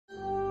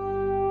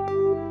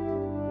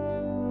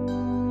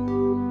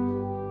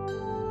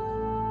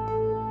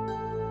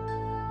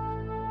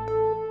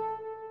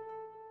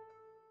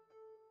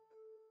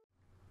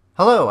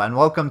Hello, and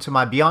welcome to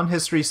my Beyond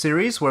History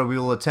series, where we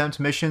will attempt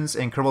missions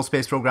in Kerbal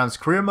Space Program's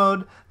career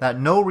mode that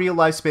no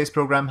real-life space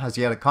program has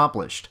yet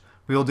accomplished.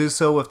 We will do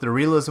so with the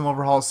Realism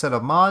Overhaul set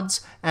of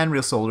mods and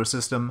Real Solar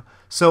System,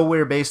 so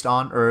we're based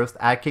on Earth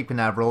at Cape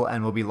Canaveral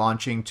and will be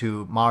launching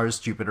to Mars,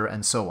 Jupiter,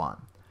 and so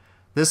on.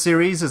 This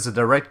series is a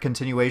direct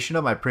continuation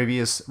of my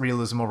previous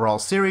Realism Overhaul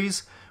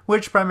series,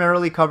 which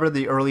primarily covered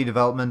the early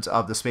development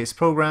of the space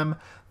program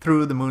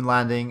through the moon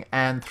landing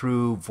and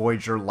through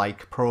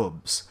Voyager-like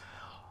probes.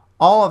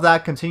 All of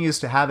that continues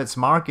to have its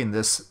mark in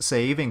this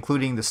save,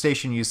 including the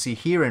station you see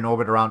here in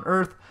orbit around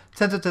Earth,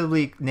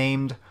 tentatively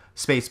named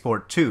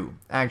Spaceport 2.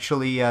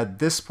 Actually,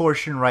 this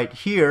portion right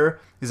here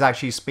is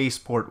actually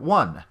Spaceport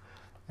 1.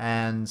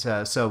 And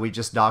so we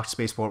just docked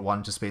Spaceport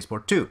 1 to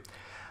Spaceport 2.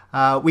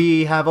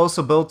 We have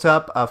also built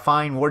up a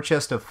fine war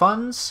chest of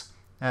funds.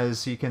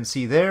 As you can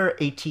see there,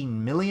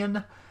 18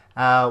 million.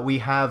 We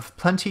have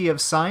plenty of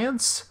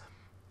science,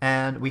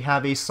 and we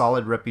have a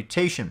solid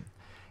reputation.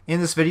 In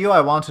this video,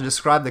 I want to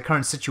describe the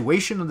current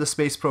situation of the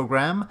space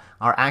program,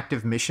 our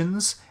active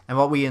missions, and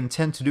what we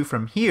intend to do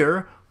from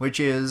here, which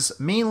is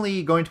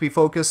mainly going to be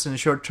focused in the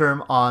short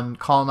term on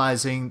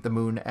colonizing the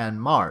moon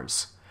and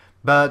Mars.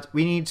 But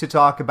we need to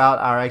talk about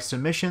our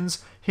extant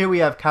missions. Here we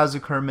have Kazu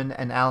Kerman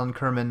and Alan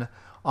Kerman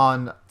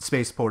on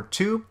Spaceport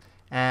 2,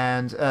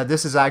 and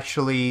this is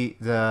actually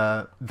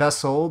the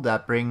vessel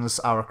that brings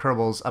our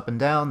Kerbals up and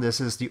down.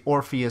 This is the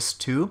Orpheus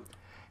 2,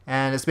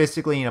 and it's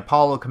basically an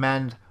Apollo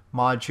command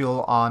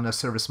module on a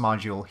service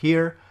module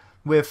here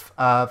with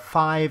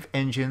 5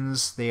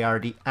 engines. They are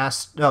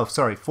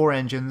the 4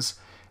 engines.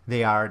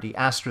 They are the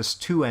Astris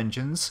 2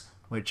 engines,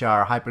 which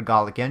are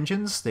hypergolic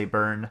engines. They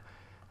burn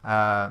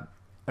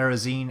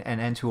Aerosine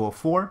and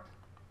N2O4.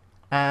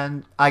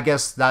 And I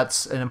guess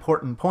that's an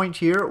important point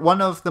here. One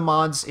of the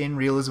mods in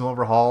Realism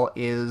Overhaul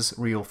is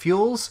real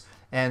fuels.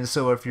 And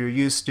so if you're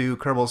used to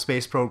Kerbal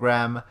Space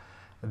Program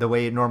the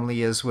way it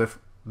normally is with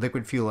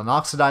liquid fuel and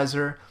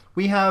oxidizer,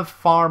 we have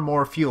far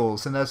more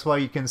fuels, and that's why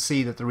you can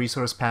see that the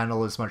resource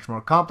panel is much more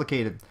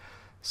complicated.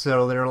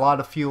 So there are a lot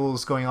of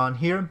fuels going on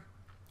here.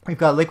 We've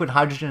got liquid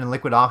hydrogen and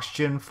liquid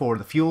oxygen for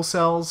the fuel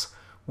cells.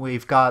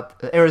 We've got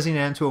Aerosine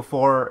and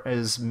N2O4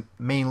 is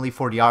mainly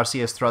for the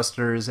RCS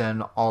thrusters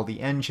and all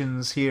the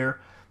engines here,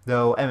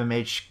 though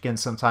MMH can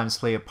sometimes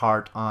play a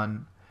part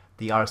on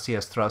the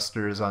RCS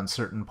thrusters on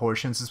certain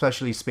portions,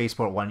 especially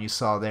Spaceport 1 you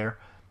saw there,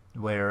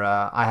 where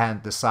I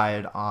hadn't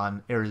decided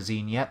on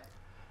Aerosine yet.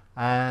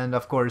 And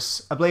of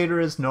course,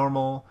 ablator is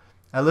normal.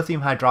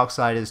 Lithium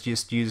hydroxide is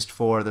just used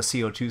for the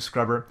CO2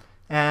 scrubber.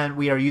 And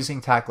we are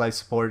using TAC life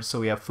support, so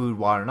we have food,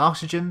 water, and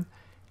oxygen.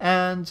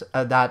 And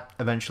that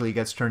eventually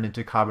gets turned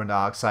into carbon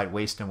dioxide,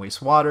 waste, and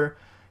wastewater.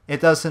 It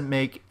doesn't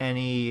make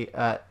any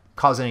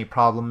cause any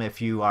problem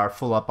if you are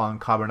full up on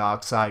carbon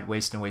dioxide,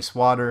 waste, and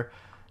wastewater.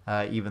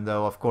 Even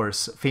though, of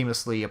course,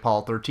 famously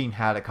Apollo 13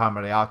 had a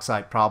carbon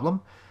dioxide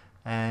problem.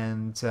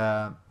 And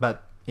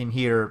but in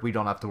here, we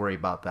don't have to worry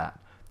about that.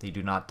 They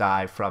do not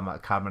die from a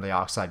carbon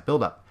dioxide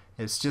buildup.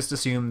 It's just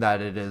assumed that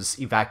it is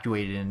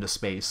evacuated into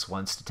space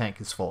once the tank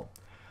is full.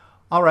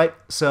 Alright,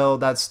 so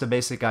that's the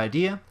basic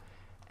idea.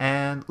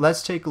 And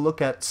let's take a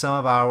look at some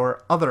of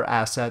our other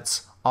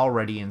assets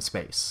already in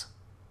space.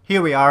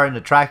 Here we are in the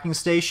tracking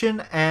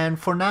station, and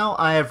for now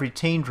I have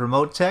retained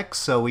remote tech,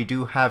 so we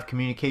do have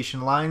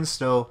communication lines,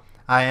 so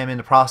I am in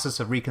the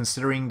process of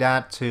reconsidering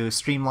that to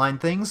streamline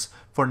things.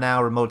 For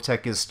now, remote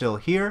tech is still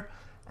here,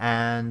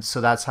 and so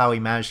that's how we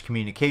manage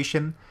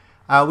communication.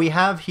 We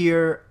have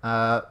here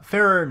a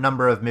fair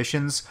number of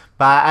missions,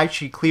 but I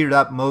actually cleared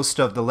up most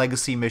of the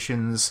legacy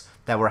missions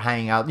that were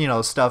hanging out, you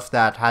know, stuff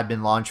that had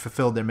been launched,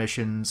 fulfilled their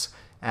missions,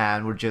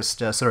 and were just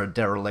sort of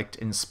derelict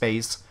in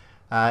space,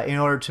 in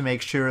order to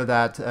make sure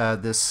that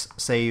this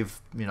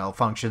save, you know,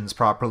 functions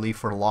properly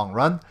for the long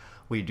run.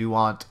 We do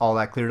want all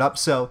that cleared up,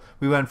 so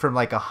we went from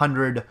like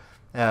 100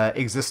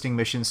 existing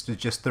missions to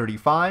just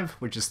 35,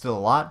 which is still a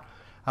lot.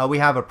 We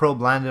have a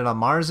probe landed on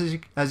Mars,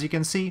 as you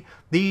can see.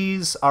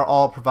 These are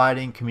all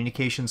providing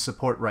communication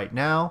support right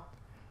now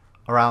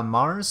around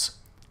Mars.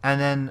 And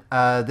then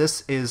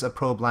this is a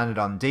probe landed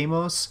on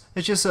Deimos.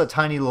 It's just a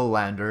tiny little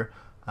lander,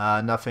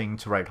 nothing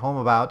to write home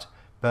about.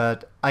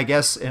 But I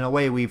guess in a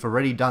way we've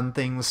already done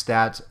things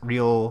that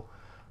real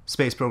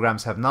space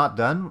programs have not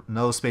done.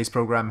 No space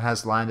program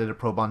has landed a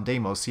probe on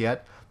Deimos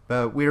yet.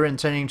 But we're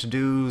intending to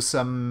do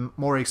some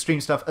more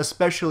extreme stuff,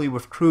 especially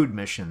with crewed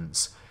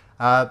missions.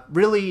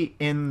 Really,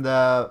 in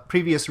the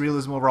previous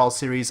Realism Overhaul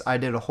series, I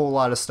did a whole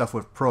lot of stuff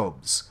with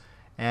probes.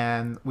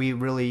 And we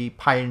really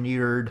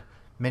pioneered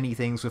many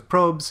things with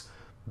probes,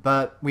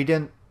 but we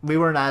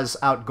weren't as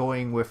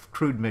outgoing with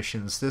crewed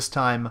missions. This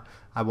time,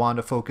 I want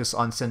to focus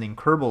on sending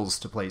Kerbals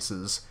to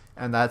places,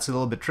 and that's a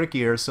little bit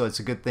trickier, so it's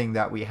a good thing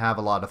that we have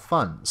a lot of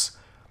funds.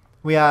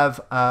 We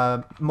have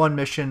one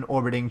mission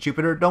orbiting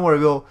Jupiter. Don't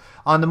worry,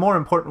 on the more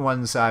important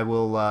ones, I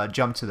will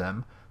jump to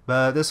them.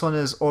 But this one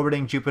is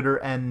orbiting Jupiter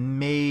and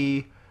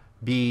may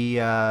be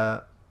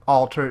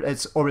altered.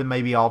 Its orbit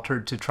may be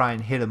altered to try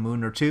and hit a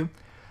moon or two.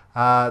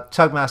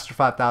 Tugmaster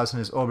 5000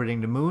 is orbiting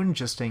the moon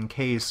just in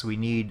case we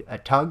need a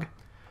tug.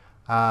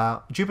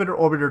 Jupiter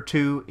Orbiter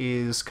 2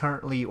 is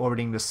currently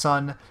orbiting the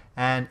Sun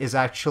and is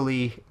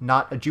actually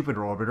not a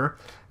Jupiter orbiter.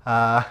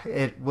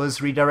 It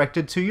was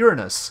redirected to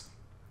Uranus.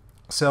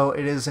 So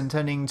it is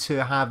intending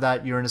to have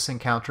that Uranus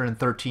encounter in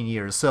 13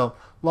 years. So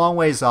long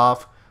ways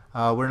off.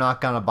 We're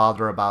not going to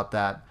bother about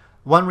that.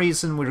 One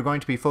reason we're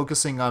going to be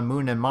focusing on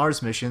Moon and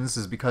Mars missions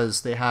is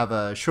because they have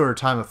a shorter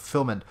time of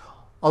fulfillment.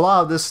 A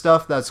lot of this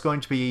stuff that's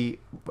going to be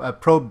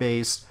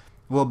probe-based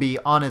will be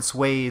on its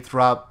way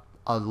throughout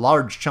a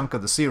large chunk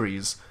of the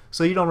series,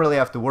 so you don't really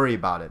have to worry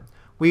about it.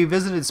 We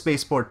visited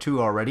Spaceport 2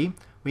 already.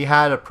 We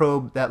had a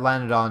probe that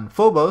landed on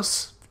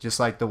Phobos, just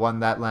like the one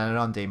that landed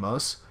on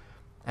Deimos.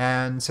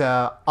 And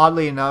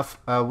oddly enough,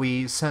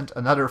 we sent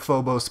another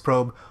Phobos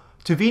probe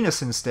to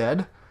Venus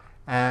instead,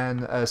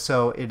 and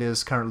so it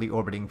is currently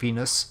orbiting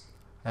Venus,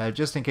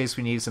 just in case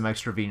we need some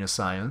extra Venus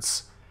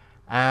science.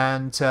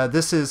 And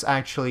this is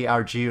actually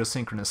our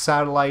geosynchronous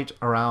satellite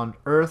around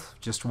Earth,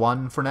 just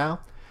one for now.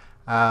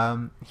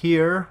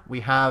 Here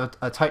we have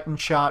a Titan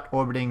shot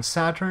orbiting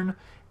Saturn,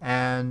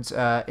 and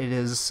it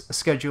is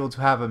scheduled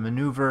to have a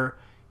maneuver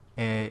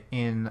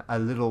in a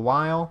little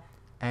while,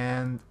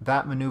 and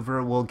that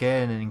maneuver will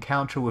get an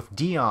encounter with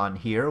Dion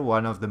here,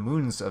 one of the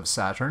moons of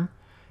Saturn,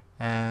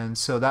 and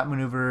so that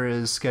maneuver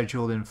is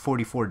scheduled in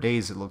 44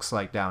 days, it looks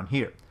like, down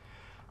here.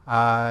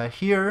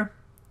 Here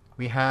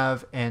we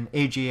have an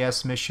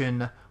AGS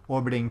mission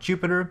orbiting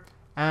Jupiter,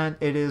 and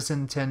it is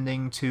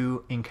intending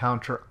to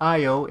encounter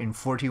Io in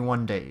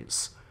 41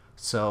 days.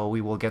 So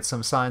we will get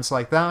some science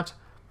like that.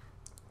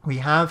 We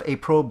have a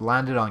probe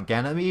landed on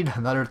Ganymede,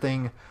 another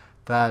thing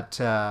that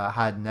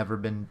has never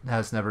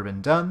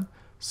been done.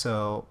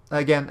 So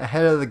again,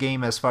 ahead of the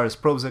game as far as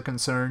probes are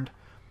concerned.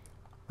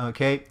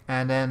 Okay,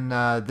 and then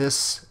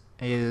this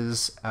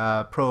is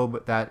a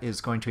probe that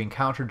is going to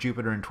encounter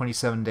Jupiter in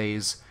 27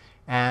 days,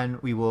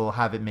 and we will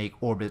have it make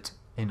orbit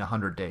in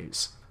 100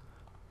 days.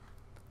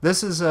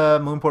 This is a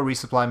Moonport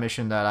resupply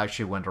mission that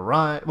actually went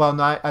awry. Well,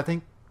 no, I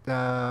think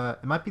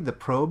it might be the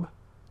probe.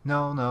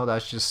 No,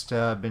 that's just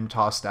been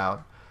tossed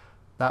out.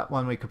 That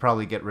one we could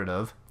probably get rid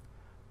of.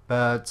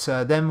 But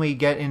then we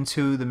get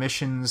into the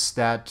missions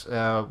that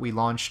we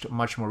launched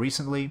much more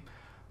recently.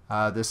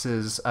 This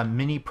is a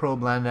mini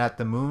probe landed at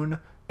the moon.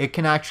 It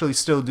can actually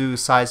still do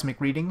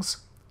seismic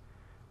readings.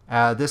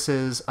 This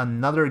is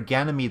another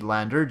Ganymede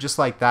lander, just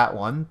like that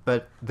one,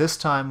 but this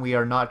time we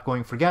are not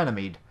going for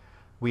Ganymede.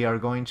 We are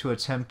going to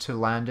attempt to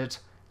land it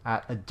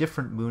at a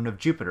different moon of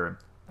Jupiter,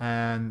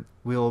 and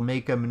we'll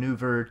make a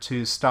maneuver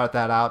to start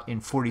that out in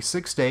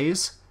 46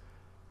 days,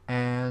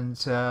 and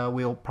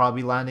we'll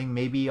probably be landing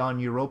maybe on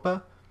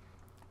Europa,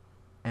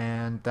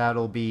 and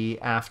that'll be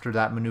after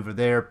that maneuver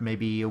there,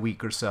 maybe a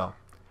week or so.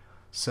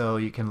 So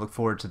you can look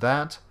forward to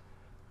that.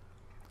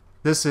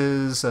 This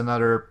is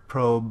another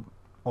probe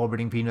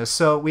orbiting Venus.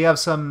 So we have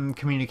some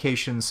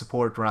communication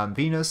support around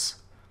Venus,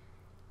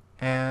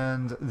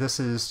 and this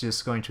is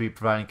just going to be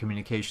providing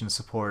communication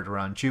support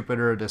around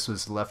Jupiter. This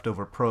was the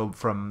leftover probe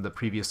from the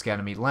previous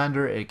Ganymede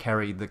lander. It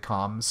carried the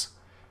comms,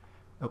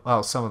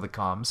 well, some of the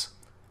comms.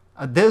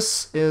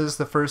 This is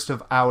the first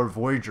of our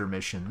Voyager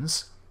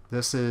missions.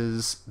 This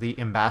is the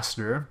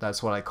Ambassador,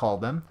 that's what I call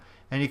them.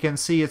 And you can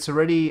see it's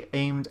already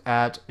aimed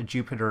at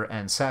Jupiter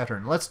and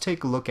Saturn. Let's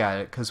take a look at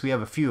it, because we have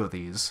a few of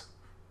these.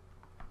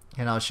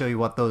 And I'll show you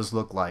what those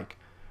look like.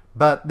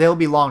 But they'll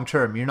be long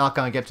term. You're not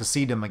going to get to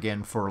see them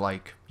again for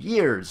like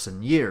years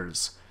and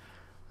years.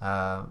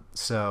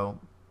 So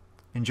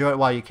enjoy it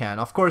while you can.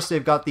 Of course,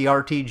 they've got the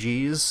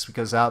RTGs,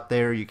 because out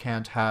there you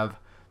can't have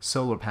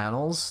solar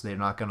panels. They're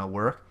not going to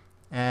work.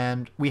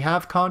 And we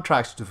have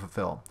contracts to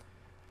fulfill.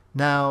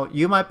 Now,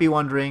 you might be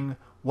wondering,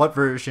 what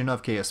version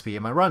of KSP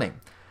am I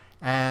running?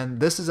 And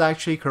this is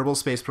actually Kerbal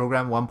Space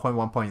Program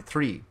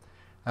 1.1.3.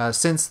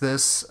 Since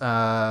this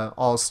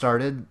all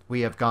started,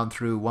 we have gone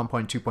through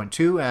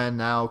 1.2.2, and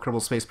now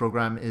Kerbal Space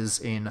Program is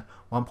in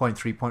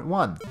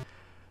 1.3.1.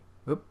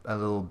 Oop, a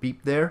little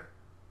beep there.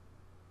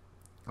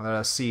 Let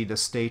us see the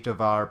state of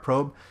our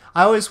probe.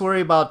 I always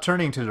worry about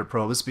turning to the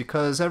probes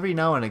because every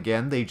now and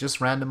again they just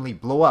randomly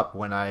blow up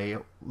when I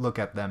look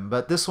at them.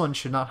 But this one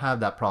should not have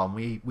that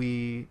problem.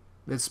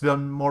 It's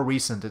been more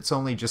recent. It's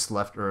only just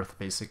left Earth,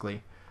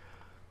 basically.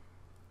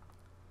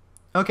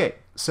 Okay,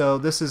 so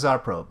this is our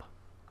probe.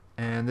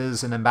 And this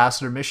is an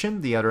Ambassador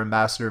mission. The other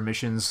Ambassador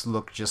missions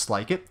look just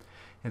like it.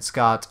 It's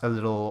got a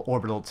little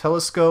orbital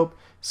telescope.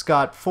 It's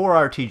got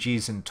 4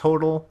 RTGs in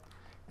total.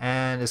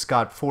 And it's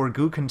got 4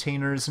 goo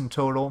containers in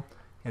total.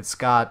 It's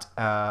got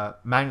a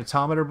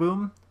magnetometer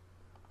boom.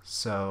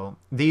 So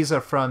these are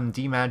from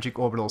D-Magic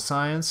Orbital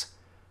Science.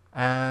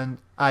 And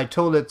I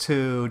told it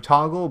to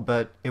toggle,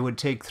 but it would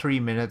take 3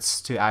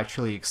 minutes to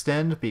actually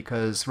extend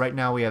because right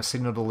now we have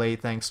signal delay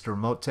thanks to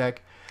remote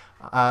tech.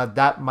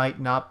 That might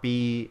not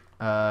be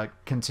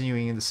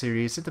continuing in the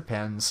series. It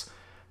depends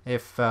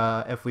if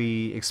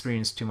we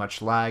experience too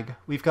much lag.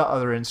 We've got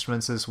other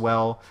instruments as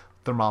well.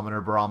 Thermometer,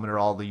 barometer,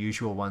 all the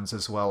usual ones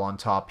as well on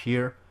top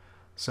here.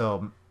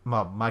 So,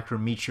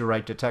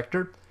 micrometeorite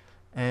detector.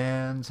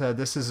 And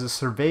this is a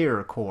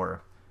surveyor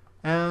core.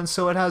 And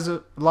so it has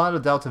a lot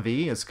of delta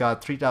V. It's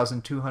got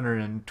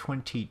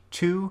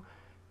 3,222,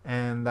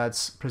 and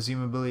that's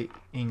presumably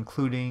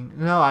including...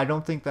 No, I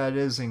don't think that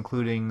is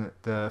including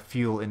the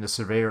fuel in the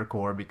Surveyor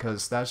core,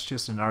 because that's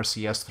just an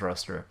RCS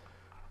thruster.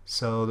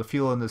 So the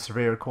fuel in the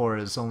Surveyor core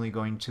is only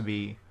going to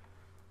be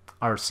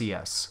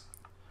RCS.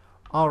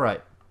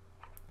 Alright,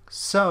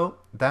 so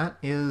that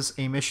is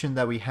a mission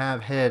that we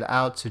have headed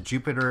out to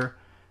Jupiter,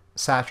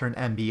 Saturn,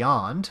 and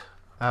beyond.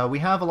 We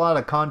have a lot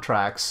of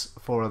contracts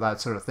for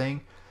that sort of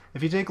thing.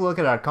 If you take a look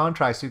at our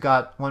contracts, we've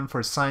got one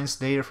for science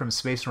data from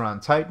space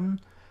around Titan,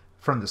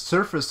 from the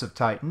surface of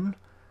Titan.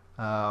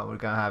 We're going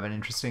to have an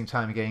interesting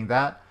time getting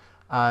that.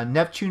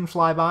 Neptune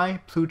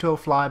flyby, Pluto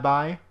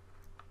flyby,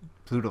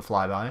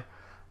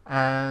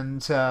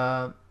 and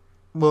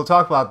we'll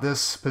talk about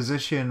this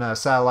position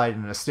satellite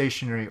in a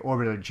stationary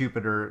orbit of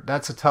Jupiter.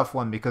 That's a tough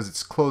one because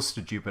it's close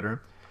to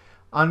Jupiter.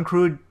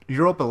 Uncrewed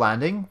Europa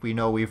landing. We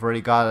know we've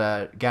already got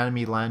a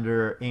Ganymede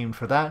lander aimed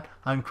for that.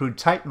 Uncrewed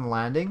Titan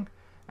landing.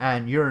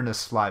 And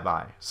Uranus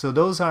flyby. So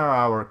those are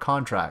our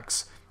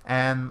contracts.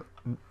 And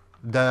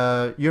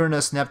the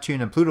Uranus, Neptune,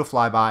 and Pluto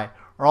flyby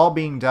are all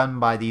being done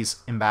by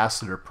these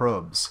ambassador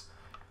probes.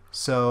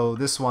 So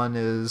this one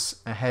is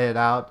headed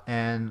out,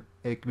 and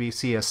we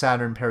see a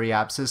Saturn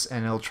periapsis,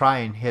 and it'll try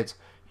and hit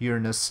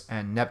Uranus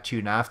and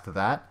Neptune after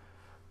that.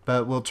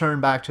 But we'll turn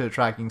back to the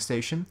tracking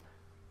station.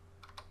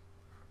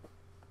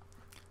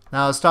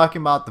 Now I was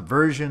talking about the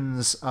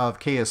versions of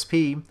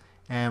KSP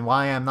and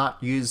why I'm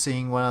not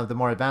using one of the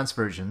more advanced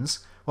versions.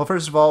 Well,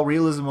 first of all,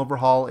 Realism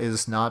Overhaul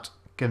is not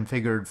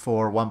configured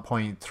for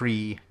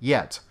 1.3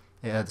 yet.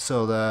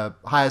 So the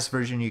highest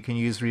version you can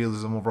use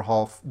Realism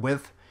Overhaul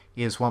with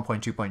is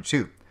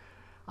 1.2.2.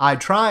 I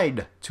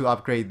tried to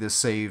upgrade this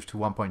save to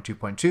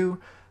 1.2.2.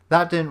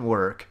 That didn't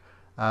work.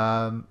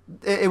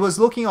 It was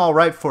looking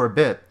alright for a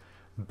bit,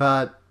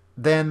 but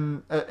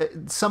then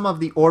some of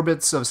the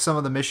orbits of some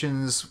of the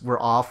missions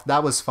were off.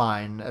 That was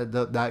fine.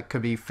 That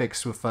could be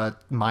fixed with a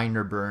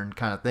minor burn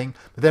kind of thing.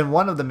 But then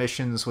one of the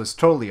missions was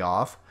totally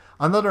off.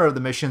 Another of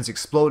the missions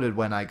exploded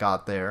when I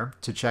got there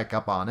to check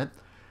up on it.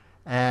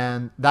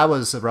 And that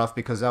was rough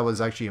because that was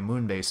actually a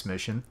moon-based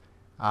mission.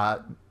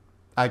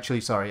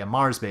 Sorry, a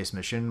Mars-based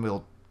mission.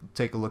 We'll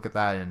take a look at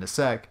that in a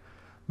sec.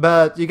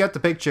 But you get the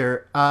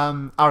picture.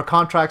 Our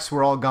contracts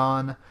were all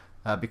gone.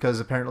 Because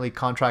apparently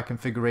contract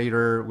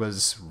configurator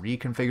was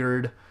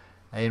reconfigured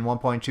in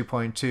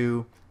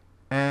 1.2.2,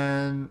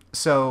 and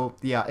so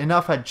yeah,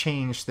 enough had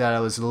changed that I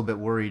was a little bit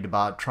worried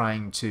about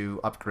trying to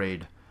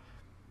upgrade.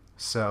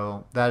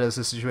 So that is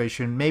the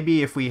situation.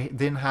 Maybe if we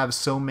didn't have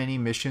so many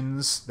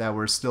missions that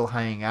were still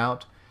hanging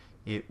out,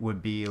 it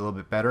would be a little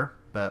bit better,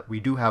 but we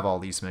do have all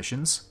these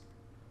missions.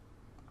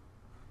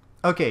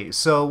 Okay,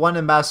 so one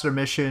ambassador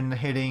mission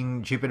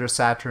hitting Jupiter,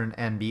 Saturn,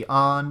 and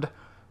beyond.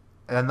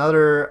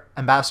 Another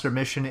ambassador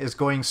mission is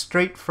going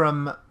straight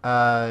from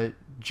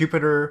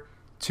Jupiter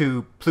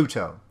to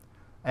Pluto.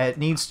 It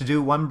needs to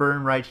do one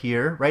burn right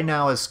here. Right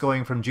now it's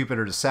going from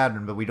Jupiter to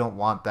Saturn, but we don't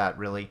want that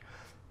really.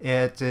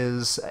 It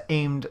is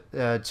aimed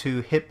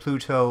to hit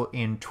Pluto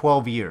in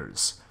 12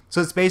 years. So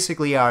it's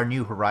basically our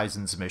New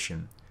Horizons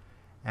mission.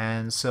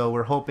 And so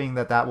we're hoping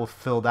that that will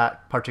fulfill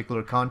that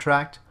particular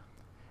contract.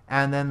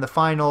 And then the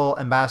final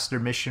ambassador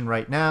mission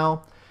right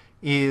now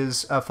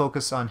is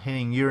focused on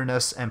hitting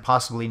Uranus and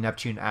possibly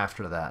Neptune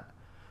after that.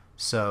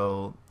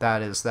 So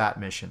that is that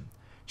mission.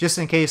 Just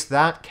in case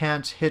that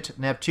can't hit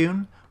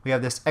Neptune, we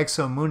have this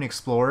Exo Moon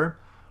Explorer.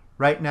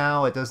 Right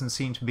now it doesn't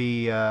seem to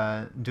be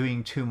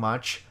doing too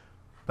much,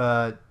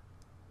 but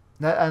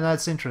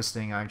that's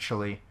interesting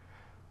actually.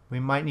 We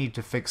might need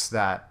to fix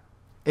that.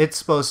 It's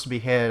supposed to be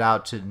headed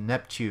out to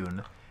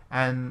Neptune,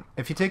 and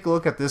if you take a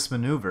look at this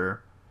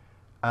maneuver,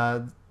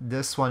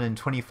 this one in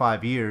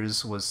 25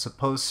 years was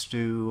supposed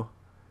to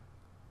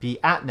be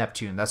at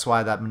Neptune. That's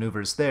why that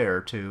maneuver is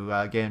there,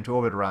 to get into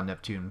orbit around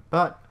Neptune.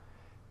 But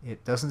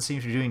it doesn't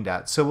seem to be doing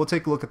that. So we'll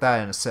take a look at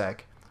that in a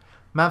sec.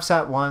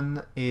 Mapsat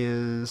 1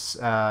 is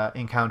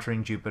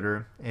encountering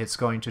Jupiter. It's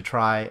going to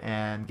try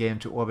and get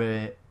into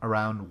orbit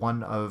around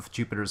one of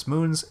Jupiter's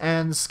moons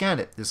and scan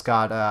it. It's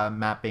got a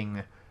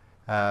mapping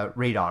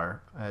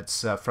radar.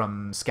 It's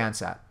from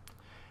Scansat.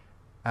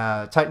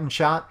 Titan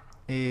shot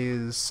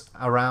is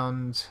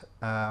around,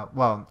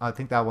 well, I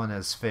think that one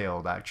has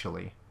failed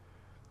actually,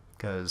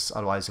 because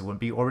otherwise it wouldn't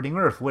be orbiting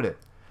Earth, would it?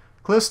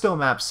 Callisto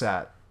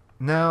Mapsat.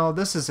 Now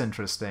this is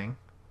interesting.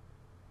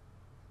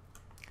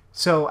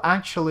 So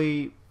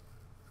actually,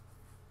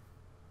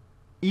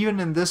 even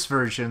in this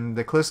version,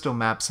 the Callisto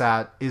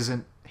Mapsat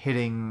isn't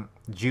hitting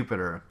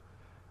Jupiter.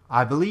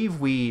 I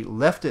believe we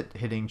left it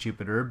hitting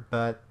Jupiter,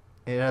 but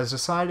it has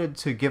decided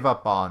to give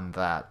up on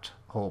that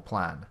whole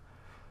plan.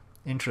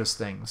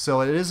 Interesting.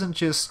 So it isn't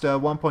just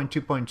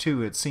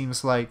 1.2.2. It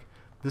seems like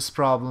this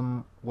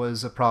problem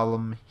was a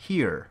problem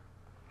here.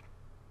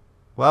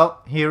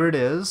 Well, here it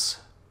is.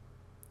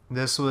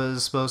 This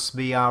was supposed to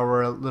be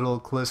our little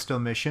Callisto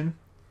mission.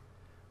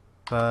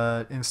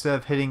 But instead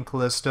of hitting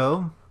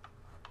Callisto,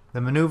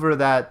 the maneuver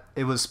that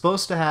it was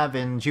supposed to have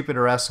in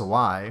Jupiter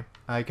SOI,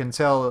 I can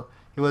tell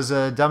it was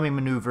a dummy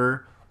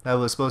maneuver That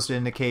was supposed to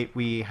indicate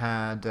we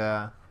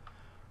had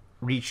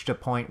reached a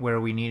point where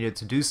we needed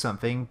to do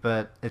something,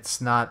 but it's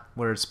not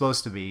where it's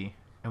supposed to be.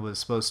 It was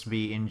supposed to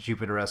be in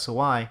Jupiter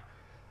SOI.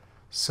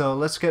 So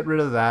let's get rid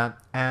of that,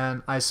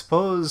 and I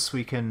suppose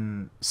we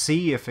can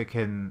see if it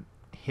can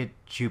hit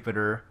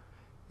Jupiter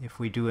if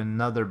we do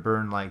another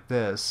burn like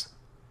this.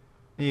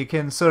 You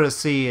can sort of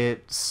see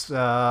it's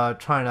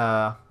trying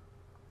to...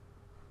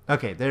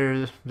 Okay,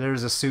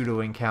 there's a pseudo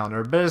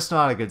encounter, but it's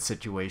not a good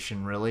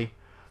situation, really.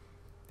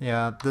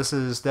 Yeah, this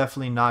is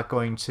definitely not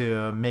going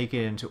to make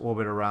it into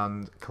orbit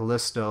around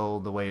Callisto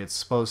the way it's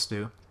supposed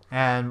to.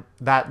 And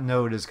that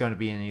node is going to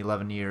be in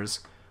 11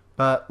 years.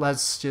 But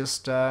let's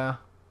just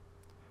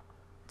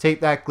take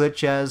that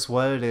glitch as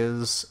what it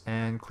is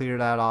and clear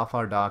that off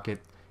our docket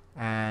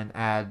and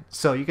add...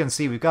 So you can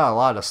see we've got a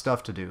lot of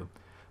stuff to do.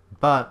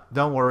 But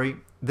don't worry,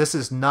 this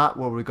is not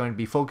what we're going to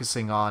be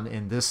focusing on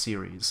in this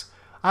series.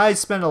 I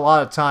spent a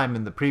lot of time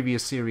in the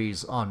previous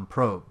series on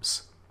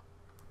probes.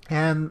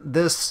 And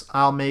this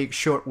I'll make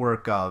short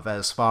work of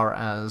as far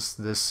as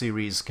this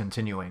series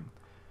continuing.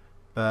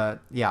 But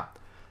yeah,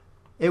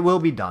 it will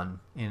be done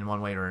in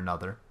one way or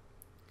another.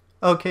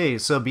 Okay,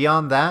 so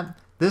beyond that,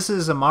 this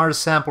is a Mars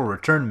sample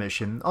return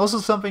mission, also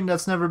something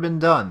that's never been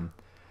done.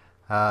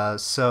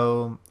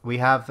 So we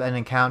have an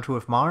encounter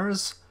with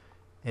Mars.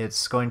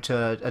 It's going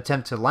to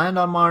attempt to land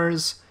on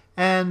Mars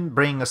and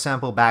bring a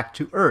sample back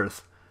to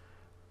Earth.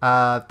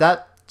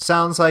 That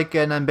sounds like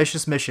an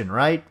ambitious mission,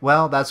 right?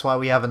 Well, that's why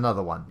we have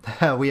another one.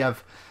 we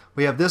have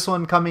this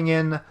one coming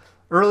in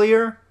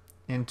earlier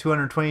in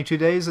 222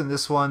 days, and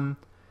this one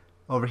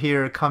over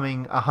here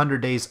coming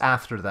 100 days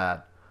after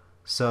that.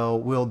 So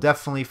we'll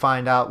definitely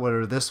find out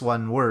whether this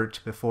one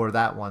worked before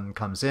that one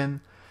comes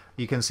in.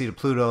 You can see the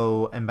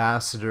Pluto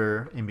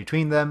ambassador in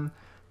between them.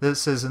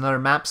 This is another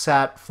map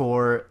sat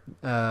for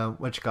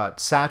what you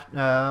got?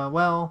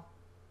 Well,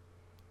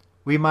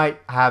 we might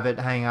have it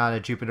hang out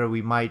at Jupiter.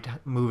 We might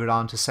move it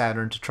on to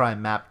Saturn to try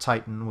and map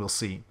Titan. We'll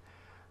see.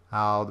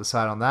 I'll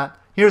decide on that.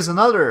 Here's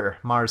another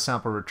Mars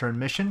sample return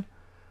mission.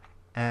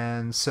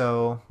 And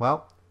so,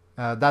 well,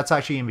 that's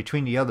actually in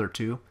between the other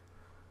two.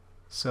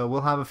 So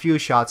we'll have a few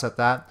shots at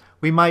that.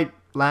 We might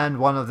land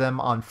one of them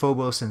on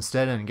Phobos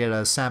instead and get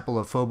a sample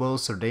of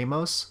Phobos or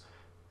Deimos.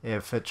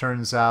 If it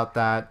turns out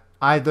that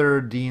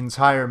either the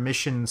entire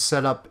mission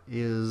setup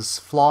is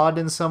flawed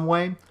in some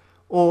way,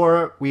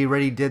 or we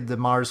already did the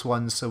Mars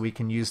ones so we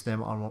can use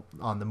them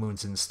on the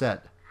moons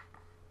instead.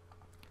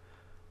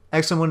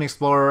 Exomoon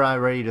Explorer I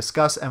already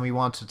discussed, and we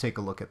want to take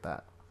a look at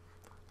that.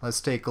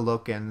 Let's take a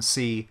look and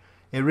see.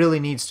 It really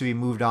needs to be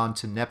moved on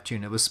to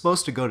Neptune. It was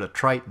supposed to go to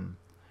Triton,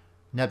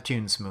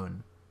 Neptune's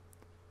moon.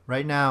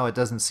 Right now it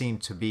doesn't seem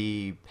to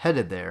be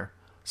headed there,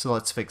 so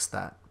let's fix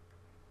that.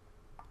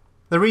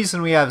 The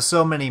reason we have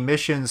so many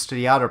missions to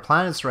the outer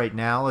planets right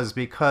now is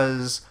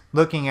because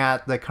looking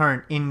at the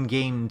current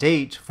in-game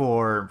date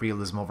for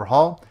Realism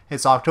Overhaul,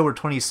 it's October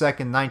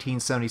 22nd,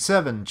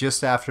 1977,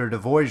 just after the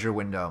Voyager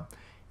window.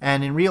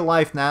 And in real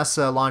life,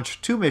 NASA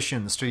launched 2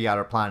 missions to the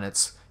outer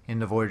planets in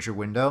the Voyager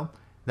window.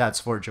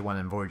 That's Voyager 1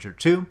 and Voyager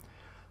 2.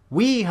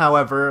 We,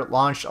 however,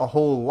 launched a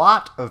whole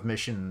lot of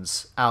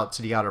missions out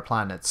to the outer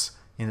planets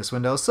in this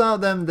window. Some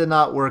of them did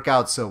not work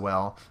out so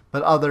well,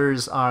 but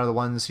others are the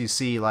ones you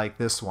see like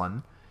this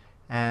one.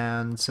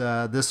 And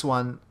this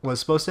one was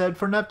supposed to head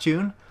for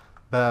Neptune,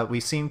 but we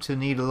seem to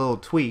need a little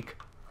tweak.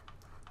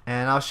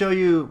 And I'll show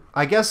you,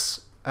 I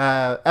guess,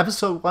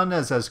 episode 1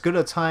 is as good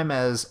a time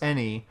as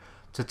any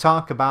to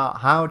talk about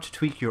how to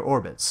tweak your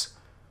orbits.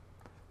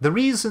 The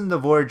reason the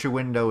Voyager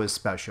window is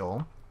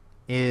special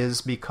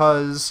is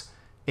because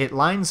it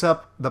lines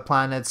up the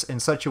planets in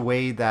such a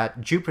way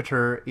that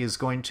Jupiter is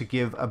going to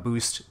give a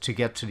boost to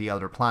get to the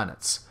other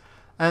planets.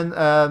 And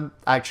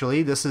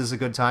actually, this is a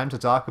good time to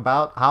talk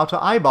about how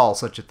to eyeball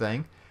such a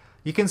thing.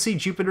 You can see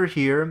Jupiter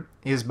here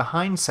is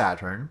behind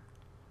Saturn,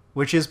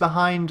 which is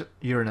behind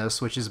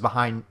Uranus, which is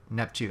behind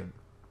Neptune.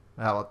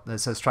 Well, it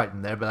says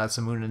Triton there, but that's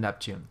the moon of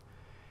Neptune.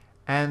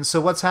 And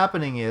so what's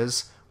happening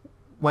is,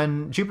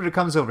 when Jupiter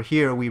comes over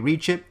here, we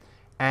reach it,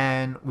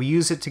 and we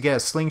use it to get a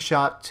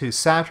slingshot to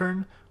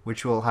Saturn,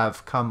 which will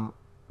have come,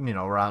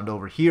 around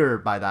over here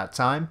by that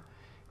time.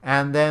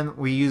 And then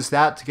we use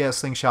that to get a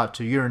slingshot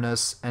to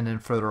Uranus, and then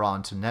further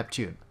on to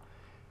Neptune.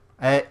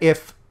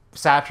 If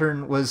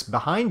Saturn was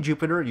behind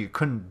Jupiter, you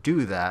couldn't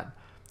do that.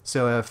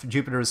 So if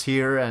Jupiter is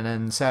here and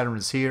then Saturn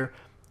is here,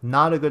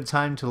 not a good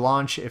time to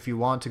launch if you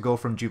want to go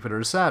from Jupiter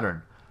to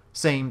Saturn.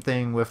 Same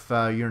thing with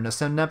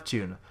Uranus and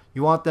Neptune.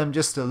 You want them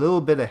just a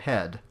little bit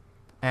ahead.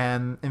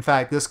 And in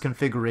fact, this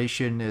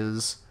configuration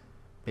is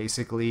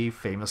basically,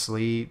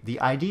 famously, the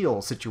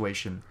ideal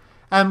situation.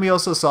 And we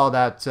also saw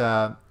that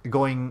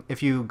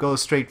if you go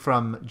straight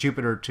from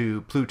Jupiter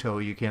to Pluto,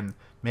 you can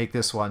make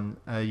this one.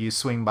 You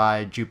swing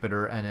by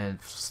Jupiter and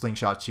it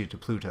slingshots you to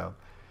Pluto.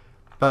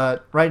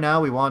 But right now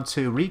we want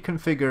to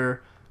reconfigure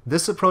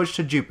this approach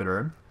to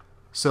Jupiter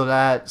so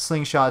that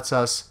slingshots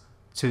us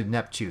to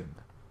Neptune.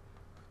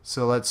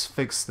 So let's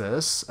fix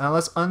this.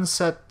 Let's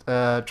unset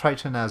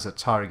Triton as a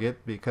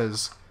target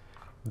because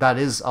that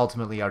is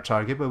ultimately our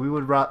target, but we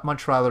would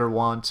much rather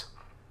want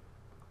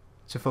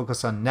to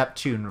focus on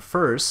Neptune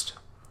first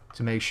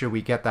to make sure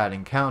we get that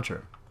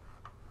encounter.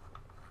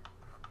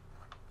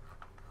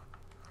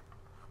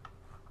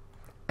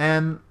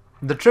 And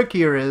the trick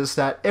here is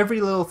that every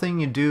little thing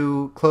you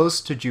do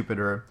close to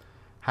Jupiter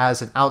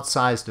has an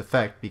outsized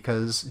effect,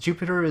 because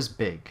Jupiter is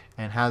big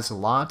and has a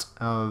lot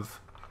of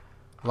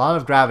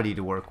gravity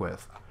to work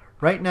with.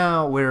 Right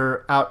now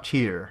we're out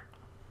here,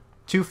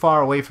 too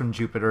far away from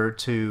Jupiter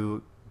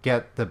to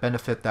get the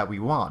benefit that we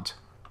want.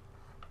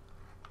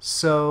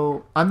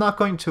 So I'm not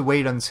going to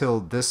wait until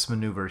this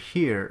maneuver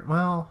here.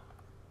 Well,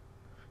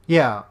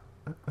 yeah.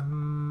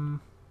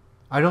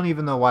 I don't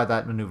even know why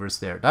that maneuver's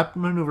there. That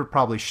maneuver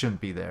probably shouldn't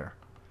be there.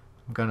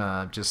 I'm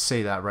gonna just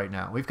say that right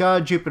now. We've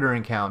got a Jupiter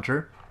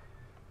encounter,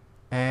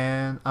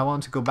 and I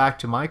want to go back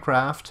to my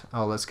craft.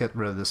 Oh, let's get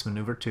rid of this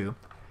maneuver too.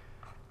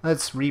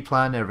 Let's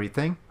replan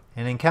everything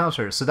and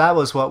encounter. So that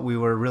was what we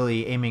were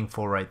really aiming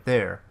for right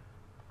there.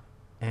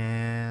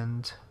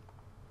 And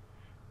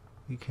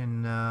we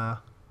can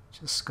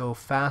just go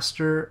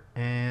faster,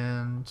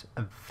 and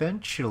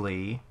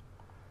eventually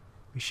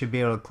we should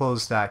be able to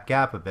close that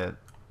gap a bit.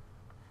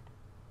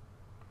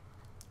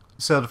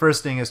 So the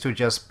first thing is to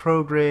adjust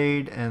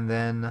prograde, and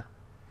then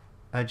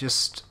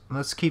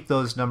let's keep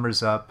those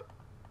numbers up.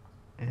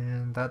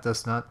 And that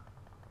does not,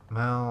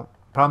 well,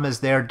 problem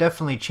is they're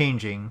definitely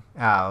changing.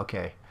 Ah,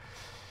 okay.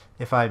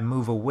 If I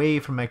move away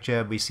from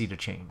MechJeb, we see the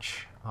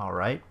change.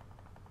 Alright.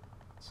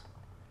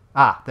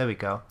 Ah, there we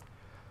go.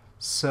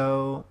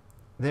 So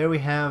there we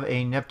have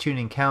a Neptune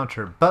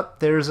encounter, but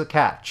there's a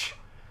catch.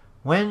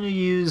 When you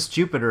use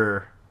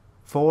Jupiter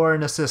for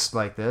an assist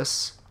like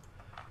this,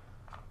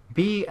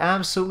 be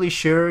absolutely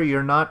sure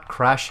you're not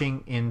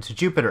crashing into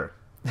Jupiter.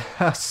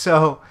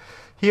 So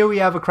here we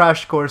have a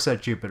crash course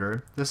at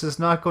Jupiter. This is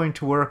not going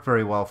to work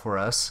very well for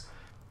us.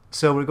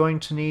 So we're going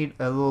to need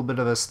a little bit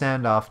of a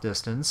standoff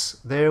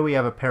distance. There we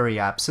have a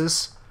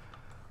periapsis,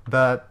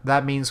 but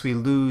that means we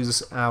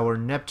lose our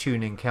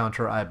Neptune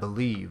encounter, I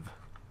believe.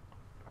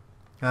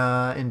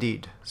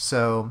 Indeed.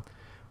 So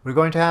we're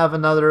going to have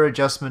another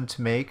adjustment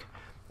to make.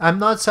 I'm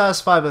not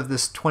satisfied with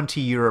this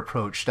 20-year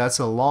approach. That's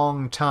a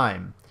long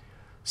time.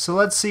 So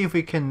let's see if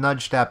we can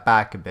nudge that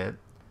back a bit.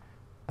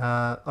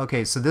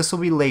 Okay, so this will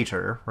be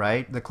later,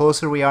 right? The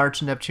closer we are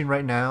to Neptune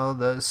right now,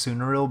 the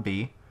sooner it'll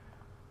be.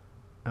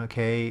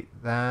 Okay,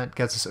 that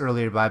gets us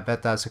earlier, but I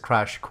bet that's a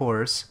crash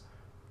course.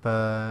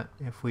 But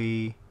if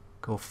we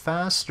go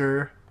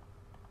faster,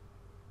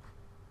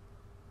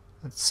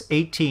 that's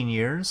 18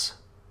 years.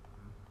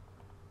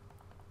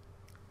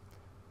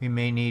 We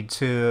may need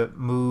to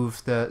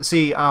move the...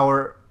 See,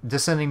 our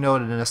descending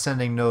node and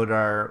ascending node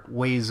are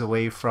ways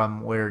away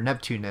from where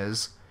Neptune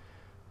is.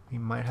 We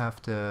might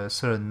have to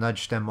sort of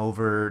nudge them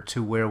over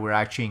to where we're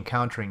actually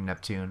encountering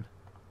Neptune.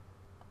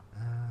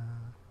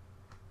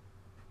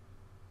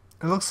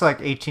 It looks like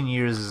 18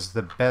 years is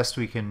the best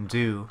we can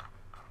do.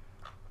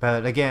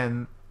 But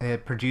again,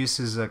 it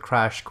produces a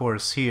crash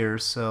course here,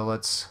 so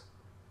let's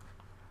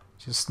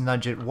just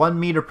nudge it. 1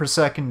 meter per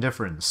second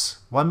difference.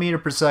 1 meter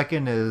per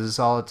second is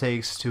all it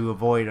takes to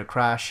avoid a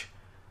crash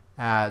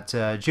at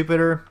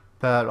Jupiter,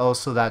 but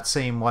also that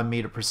same 1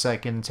 meter per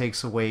second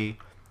takes away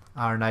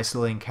our nice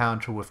little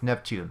encounter with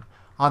Neptune.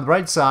 On the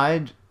right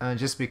side,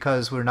 just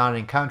because we're not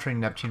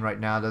encountering Neptune right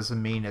now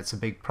doesn't mean it's a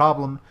big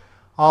problem.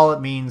 All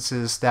it means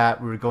is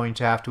that we're going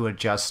to have to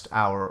adjust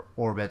our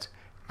orbit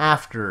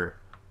after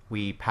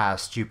we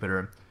pass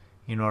Jupiter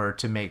in order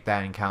to make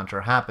that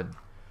encounter happen.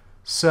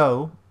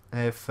 So,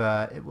 if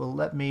it will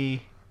let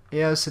me...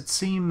 Yes, it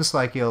seems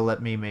like it'll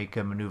let me make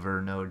a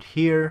maneuver node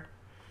here.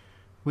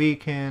 We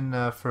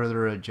can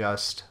further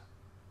adjust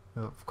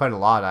quite a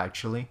lot,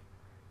 actually.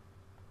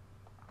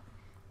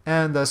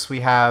 And thus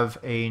we have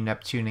a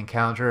Neptune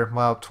encounter.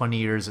 Well, 20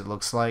 years it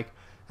looks like.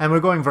 And we're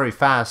going very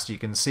fast, you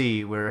can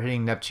see. We're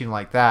hitting Neptune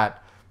like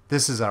that.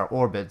 This is our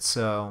orbit,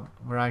 so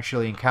we're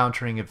actually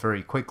encountering it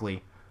very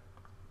quickly.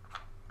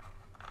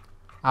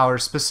 Our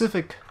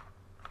specific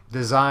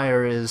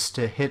desire is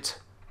to hit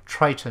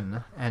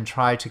Triton and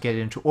try to get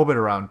into orbit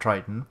around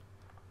Triton.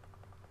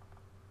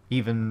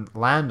 Even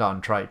land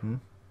on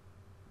Triton.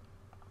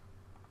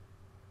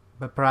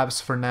 But perhaps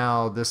for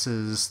now, this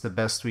is the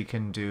best we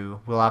can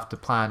do. We'll have to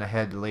plan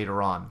ahead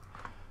later on.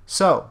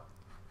 So,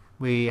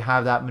 we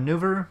have that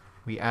maneuver.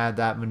 We add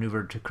that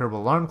maneuver to Kerbal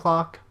Alarm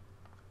Clock.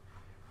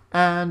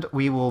 And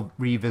we will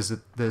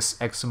revisit this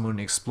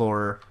Exomoon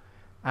Explorer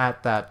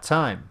at that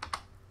time.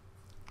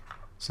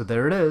 So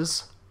there it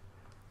is.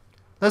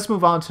 Let's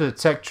move on to the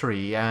tech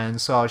tree,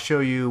 and so I'll show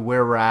you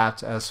where we're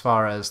at as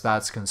far as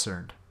that's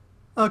concerned.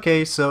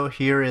 Okay, so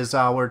here is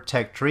our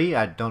tech tree.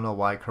 I don't know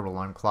why Kerbal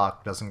Alarm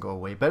Clock doesn't go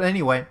away, but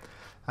anyway,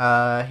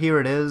 here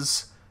it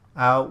is.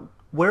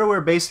 Where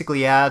we're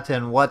basically at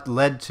and what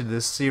led to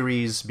this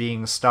series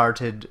being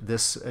started,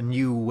 this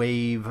new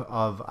wave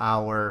of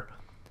our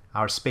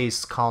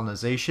space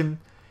colonization,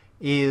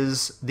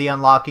 is the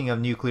unlocking of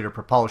nuclear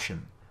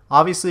propulsion.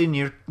 Obviously,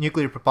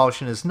 nuclear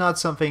propulsion is not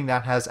something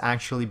that has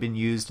actually been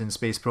used in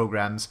space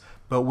programs,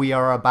 but we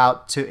are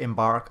about to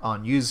embark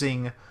on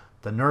using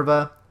the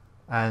NERVA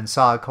and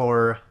solid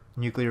core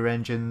nuclear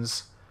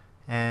engines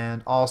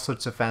and all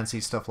sorts of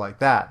fancy stuff like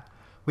that.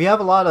 We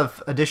have a lot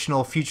of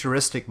additional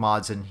futuristic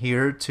mods in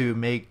here to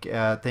make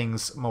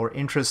things more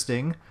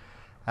interesting.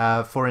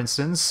 For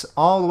instance,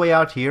 all the way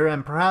out here,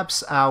 and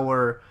perhaps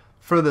our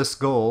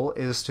furthest goal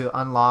is to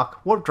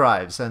unlock warp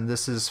drives, and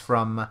this is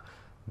from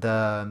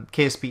the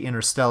KSP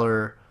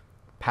Interstellar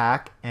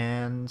pack,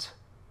 and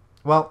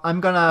well,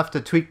 I'm gonna have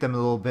to tweak them a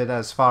little bit.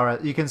 As far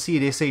as you can see,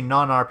 they say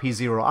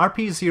non-RP0.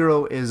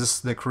 RP0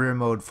 is the career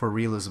mode for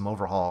Realism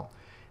Overhaul,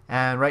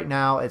 and right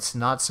now it's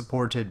not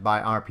supported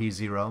by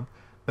RP0,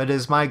 but it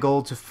is my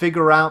goal to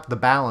figure out the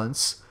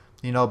balance,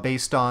 you know,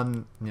 based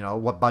on, you know,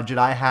 what budget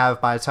I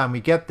have by the time we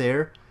get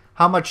there.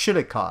 How much should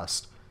it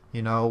cost?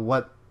 You know,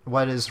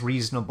 what is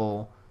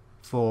reasonable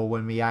for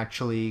when we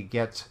actually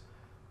get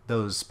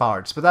those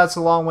parts. But that's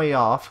a long way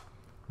off.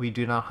 We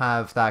do not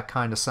have that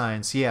kind of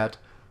science yet,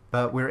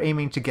 but we're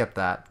aiming to get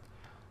that.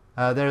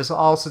 There's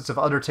all sorts of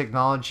other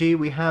technology.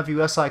 We have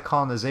USI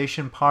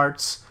colonization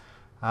parts.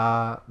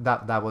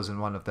 That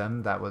wasn't one of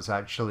them. That was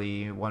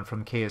actually one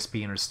from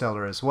KSP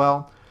Interstellar as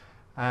well.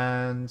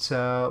 And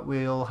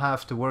we'll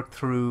have to work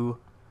through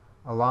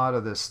a lot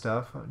of this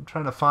stuff. I'm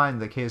trying to find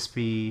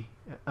the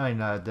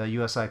the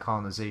USI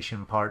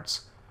colonization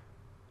parts.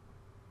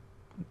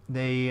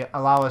 They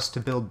allow us to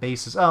build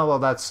bases. Oh, well,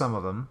 that's some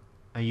of them.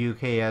 A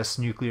UKS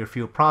nuclear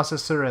fuel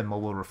processor and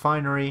mobile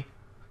refinery.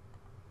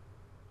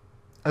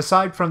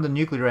 Aside from the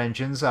nuclear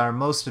engines, our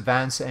most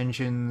advanced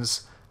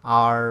engines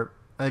are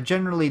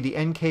generally the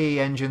NK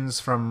engines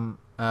from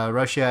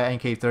Russia,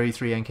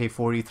 NK-33,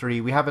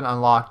 NK-43. We haven't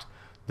unlocked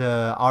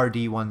the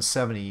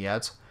RD-170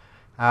 yet.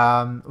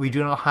 We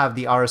do not have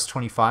the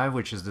RS-25,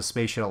 which is the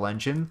space shuttle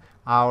engine.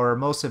 Our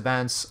most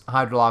advanced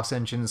Hydrolox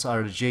engines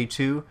are the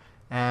J2,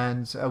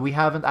 and we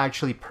haven't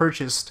actually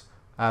purchased,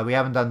 we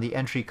haven't done the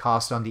entry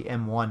cost on the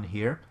M1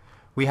 here.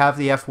 We have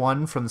the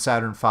F1 from the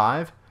Saturn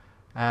V,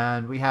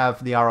 and we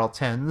have the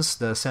RL-10s,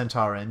 the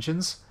Centaur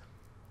engines.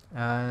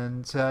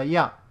 And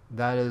yeah,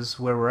 that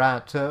is where we're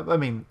at. I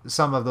mean,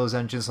 some of those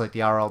engines, like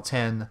the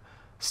RL-10,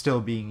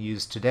 still being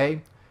used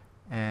today,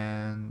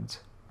 and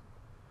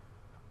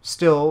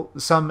still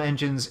some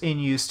engines in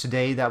use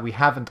today that we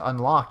haven't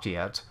unlocked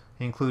yet,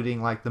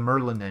 including like the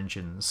Merlin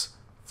engines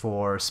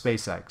for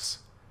SpaceX.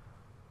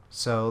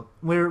 So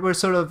we're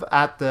sort of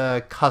at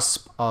the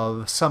cusp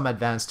of some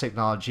advanced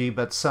technology,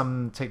 but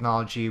some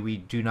technology we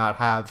do not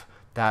have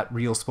that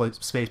real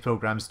space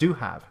programs do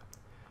have.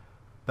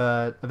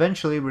 But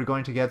eventually we're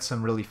going to get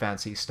some really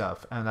fancy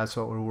stuff, and that's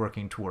what we're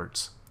working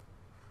towards.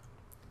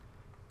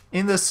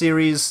 In this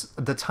series,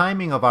 the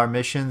timing of our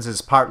missions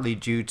is partly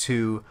due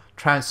to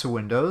transfer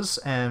windows,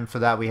 and for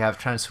that we have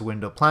Transfer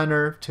Window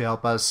Planner to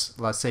help us.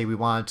 Let's say we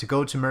wanted to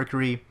go to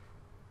Mercury,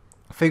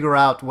 figure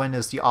out when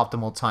is the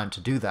optimal time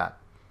to do that.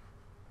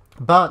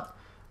 But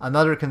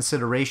another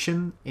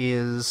consideration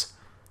is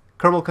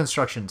Kerbal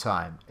construction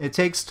time. It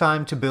takes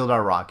time to build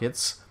our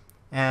rockets,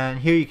 and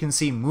here you can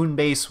see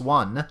Moonbase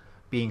 1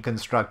 being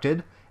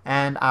constructed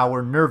and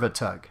our NERVA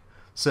tug.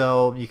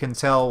 So you can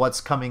tell what's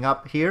coming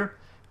up here.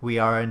 We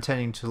are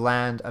intending to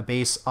land a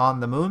base on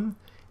the moon,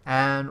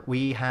 and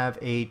we have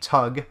a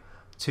tug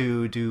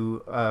to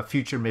do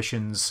future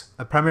missions,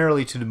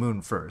 primarily to the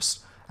moon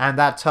first. And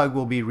that tug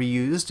will be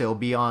reused. It'll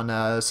be on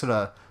a sort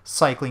of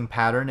cycling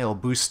pattern. It'll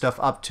boost stuff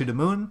up to the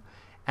moon,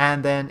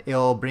 and then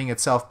it'll bring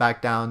itself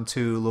back down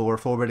to low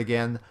Earth orbit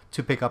again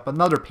to pick up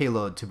another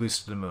payload to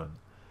boost to the moon.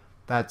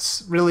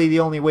 That's really the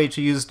only way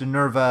to use the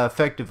NERVA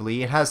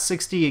effectively. It has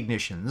 60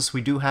 ignitions.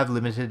 We do have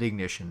limited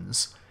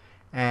ignitions.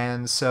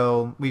 And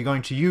so we're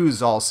going to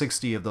use all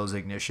 60 of those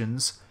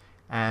ignitions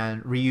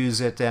and reuse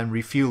it and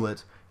refuel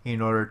it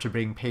in order to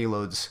bring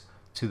payloads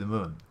to the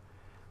moon.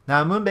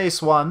 Now,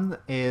 Moonbase 1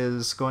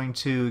 is going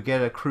to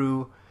get a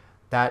crew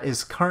that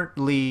is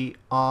currently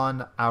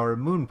on our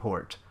moon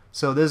port.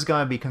 So this is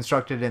going to be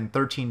constructed in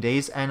 13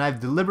 days, and I've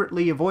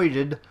deliberately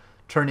avoided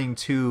turning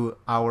to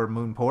our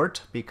moon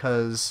port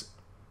because,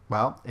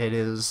 well, it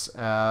is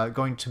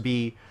going to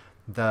be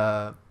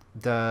the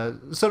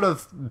sort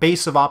of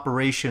base of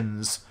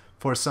operations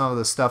for some of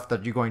the stuff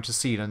that you're going to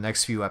see in the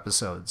next few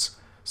episodes.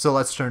 So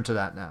let's turn to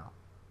that now.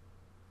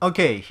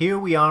 Okay, here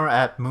we are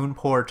at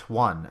Moonport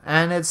 1,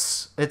 and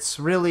it's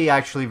really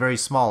actually very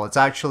small. It's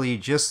actually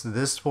just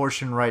this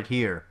portion right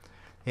here.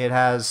 It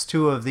has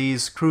 2 of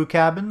these crew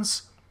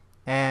cabins,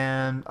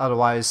 and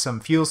otherwise some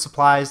fuel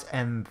supplies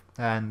and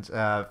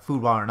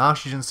food, water, and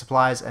oxygen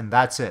supplies, and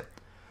that's it.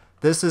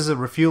 This is a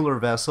refueler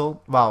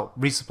vessel, well,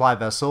 resupply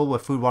vessel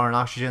with food, water, and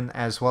oxygen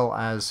as well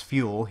as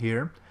fuel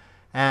here.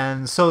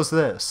 And so is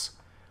this.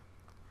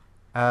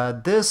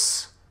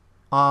 This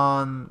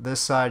on this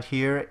side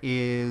here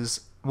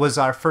was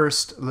our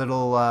first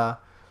little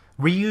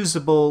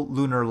reusable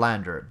lunar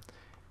lander.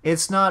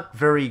 It's not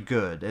very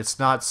good. It's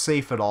not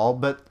safe at all,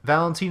 but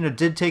Valentina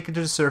did take it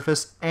to the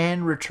surface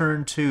and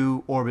return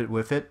to orbit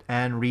with it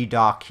and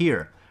redock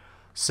here.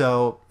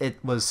 So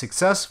it was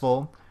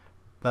successful,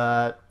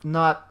 but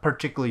not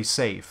particularly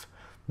safe.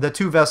 The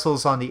two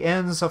vessels on the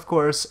ends, of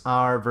course,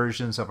 are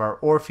versions of our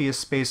Orpheus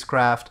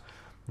spacecraft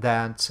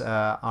that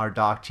are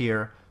docked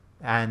here,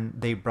 and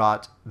they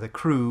brought the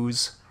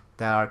crews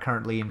that are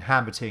currently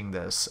inhabiting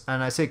this.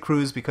 And I say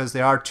crews because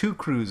there are two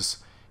crews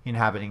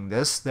inhabiting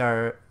this.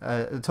 There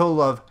are a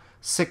total of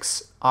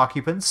 6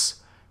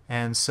 occupants,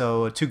 and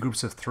so 2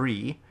 groups of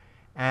 3.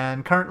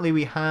 And currently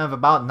we have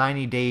about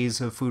 90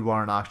 days of food,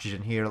 water, and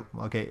oxygen here.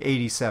 Okay,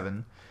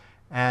 87.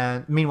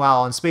 And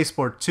meanwhile, on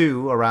Spaceport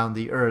 2, around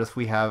the Earth,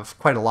 we have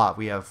quite a lot.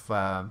 We have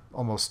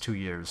almost 2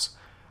 years.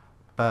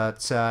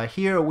 But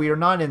here, we are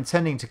not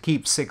intending to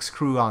keep 6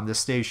 crew on this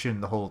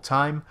station the whole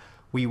time.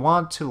 We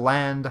want to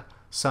land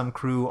some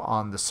crew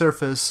on the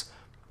surface,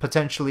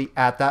 potentially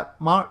at that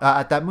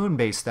moon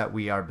base that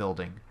we are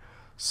building.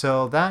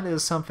 So that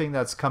is something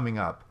that's coming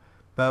up.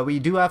 But we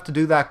do have to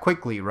do that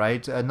quickly,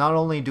 right? Not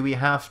only do we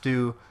have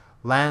to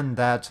land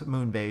that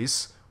moon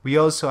base, we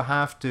also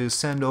have to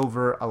send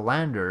over a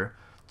lander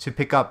to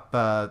pick up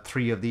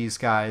 3 of these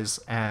guys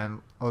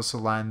and also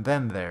land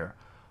them there.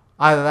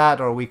 Either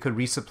that, or we could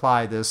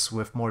resupply this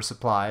with more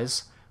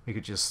supplies. We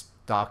could just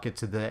dock it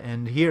to the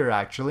end here,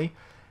 actually.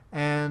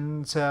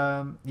 And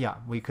yeah,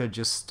 we could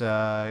just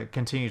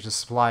continue to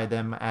supply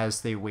them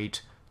as they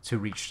wait to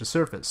reach the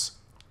surface.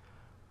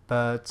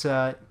 But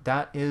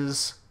that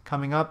is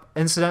coming up.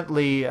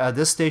 Incidentally,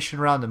 this station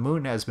around the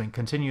moon has been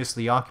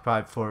continuously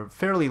occupied for a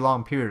fairly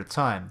long period of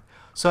time.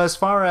 So as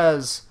far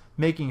as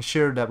making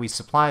sure that we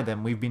supply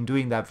them, we've been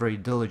doing that very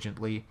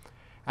diligently,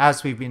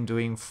 as we've been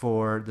doing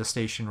for the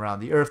station around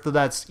the Earth, though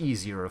that's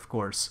easier, of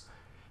course.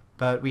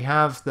 But we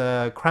have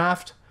the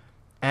craft,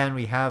 and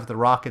we have the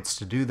rockets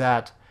to do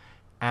that,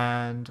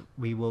 and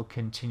we will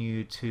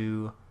continue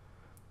to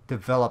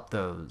develop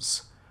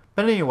those.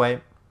 But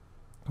anyway,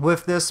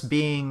 with this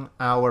being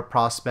our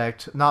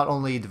prospect, not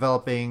only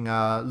developing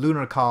a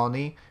lunar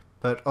colony,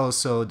 but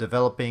also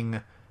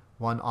developing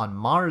one on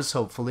Mars,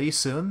 hopefully,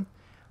 soon,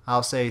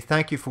 I'll say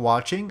thank you for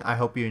watching. I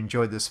hope you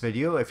enjoyed this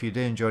video. If you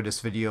did enjoy this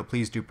video,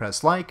 please do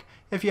press like.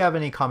 If you have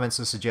any comments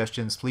or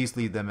suggestions, please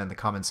leave them in the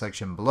comment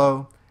section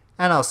below,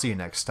 and I'll see you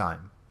next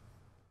time.